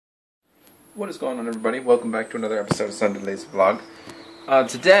What is going on, everybody? Welcome back to another episode of Sunday Lazy Vlog.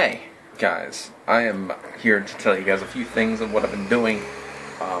 Today, guys, I am here to tell you guys a few things of what I've been doing.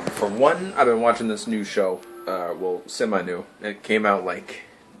 For one, I've been watching this new show, well, semi-new. It came out, like,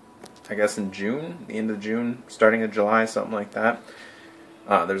 I guess in June, the end of June, starting of July, something like that.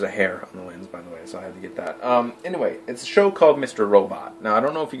 There's a hair on the lens, by the way, so I had to get that. Anyway, it's a show called Mr. Robot. Now, I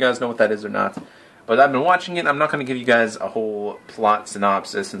don't know if you guys know what that is or not, but I've been watching it. I'm not going to give you guys a whole plot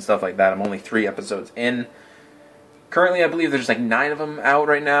synopsis and stuff like that. I'm only 3 episodes in. Currently, I believe there's like 9 of them out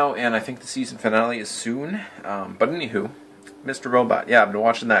right now, and I think the season finale is soon. But anywho, Mr. Robot. Yeah, I've been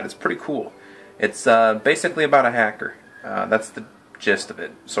watching that. It's pretty cool. It's basically about a hacker. That's the gist of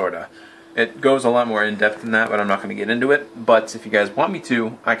it, sorta. It goes a lot more in-depth than that, but I'm not going to get into it. But if you guys want me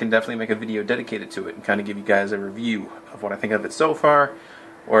to, I can definitely make a video dedicated to it and kind of give you guys a review of what I think of it so far.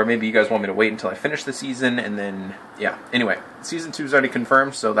 Or maybe you guys want me to wait until I finish the season, and then, yeah. Anyway, Season 2 is already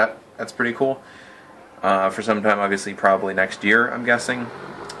confirmed, so that's pretty cool. For some time, obviously, probably next year, I'm guessing.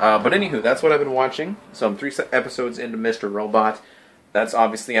 But anywho, that's what I've been watching. So I'm 3 episodes into Mr. Robot. That's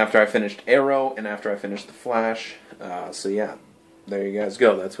obviously after I finished Arrow, and after I finished The Flash. So yeah, there you guys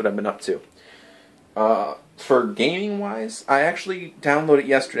go. That's what I've been up to. For gaming-wise, I actually downloaded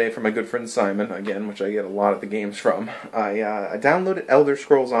yesterday from my good friend Simon, again, which I get a lot of the games from. I downloaded Elder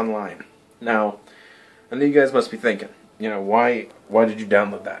Scrolls Online. Now, I know you guys must be thinking, you know, why did you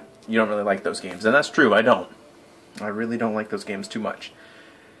download that? You don't really like those games. And that's true, I don't. I really don't like those games too much.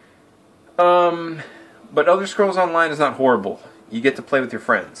 But Elder Scrolls Online is not horrible. You get to play with your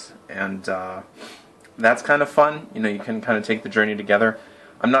friends, and that's kind of fun. You know, you can kind of take the journey together.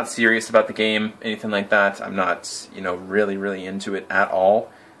 I'm not serious about the game, anything like that. I'm not, you know, really into it at all.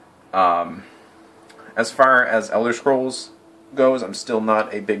 As far as Elder Scrolls goes, I'm still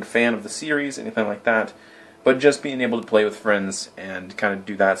not a big fan of the series, anything like that. But just being able to play with friends and kind of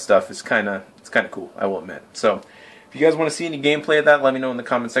do that stuff is it's kind of cool, I will admit. So, if you guys want to see any gameplay of that, let me know in the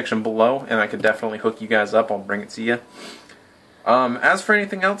comment section below, and I could definitely hook you guys up. I'll bring it to you. As for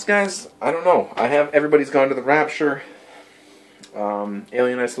anything else, guys, I don't know. I have Everybody's Gone to the Rapture.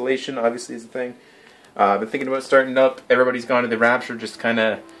 Alien Isolation obviously is a thing. I've been thinking about starting up Everybody's Gone to the Rapture, just kind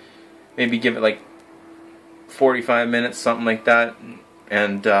of maybe give it like 45 minutes, something like that,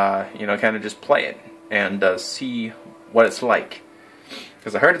 and you know, kind of just play it and see what it's like.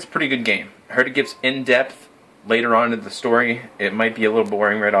 Because I heard it's a pretty good game. I heard it gets in depth later on in the story. It might be a little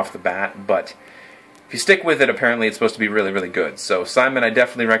boring right off the bat, but if you stick with it, apparently it's supposed to be really good. So Simon, I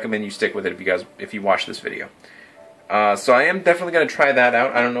definitely recommend you stick with it if you watch this video. So I am definitely going to try that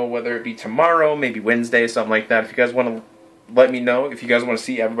out. I don't know whether it be tomorrow, maybe Wednesday, something like that. If you guys want to let me know, if you guys want to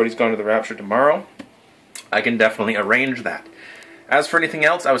see Everybody's Gone to the Rapture tomorrow, I can definitely arrange that. As for anything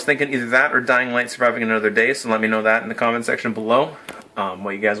else, I was thinking either that or Dying Light Surviving Another Day, so let me know that in the comment section below,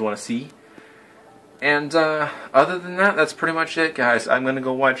 what you guys want to see. And other than that, that's pretty much it, guys. I'm going to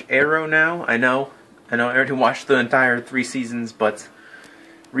go watch Arrow now. I know I already watched the entire 3 seasons, but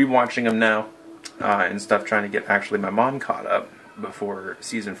rewatching them now. And stuff, trying to get actually my mom caught up before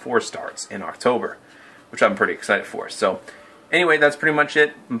Season 4 starts in October, which I'm pretty excited for. So, anyway, that's pretty much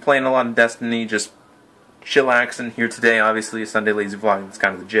it. I'm playing a lot of Destiny, just chillaxing here today. Obviously, a Sunday Lazy Vlog, that's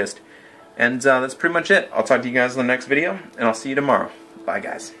kind of the gist. And that's pretty much it. I'll talk to you guys in the next video, and I'll see you tomorrow. Bye,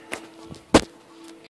 guys.